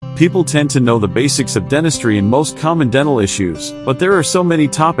People tend to know the basics of dentistry and most common dental issues, but there are so many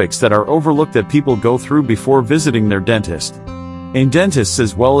topics that are overlooked that people go through before visiting their dentist. And dentists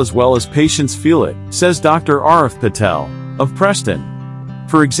as well as patients feel it, says Dr. Arif Patel of Preston.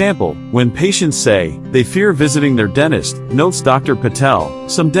 For example, when patients say they fear visiting their dentist, notes Dr. Patel,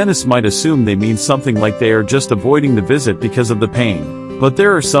 some dentists might assume they mean something like they are just avoiding the visit because of the pain. But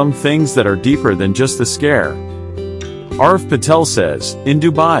there are some things that are deeper than just the scare. Arif Patel says, in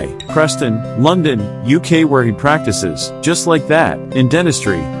Dubai, Preston, London, UK where he practices, just like that, in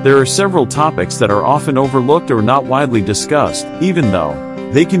dentistry, there are several topics that are often overlooked or not widely discussed, even though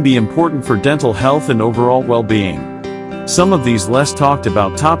they can be important for dental health and overall well-being. Some of these less talked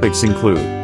about topics include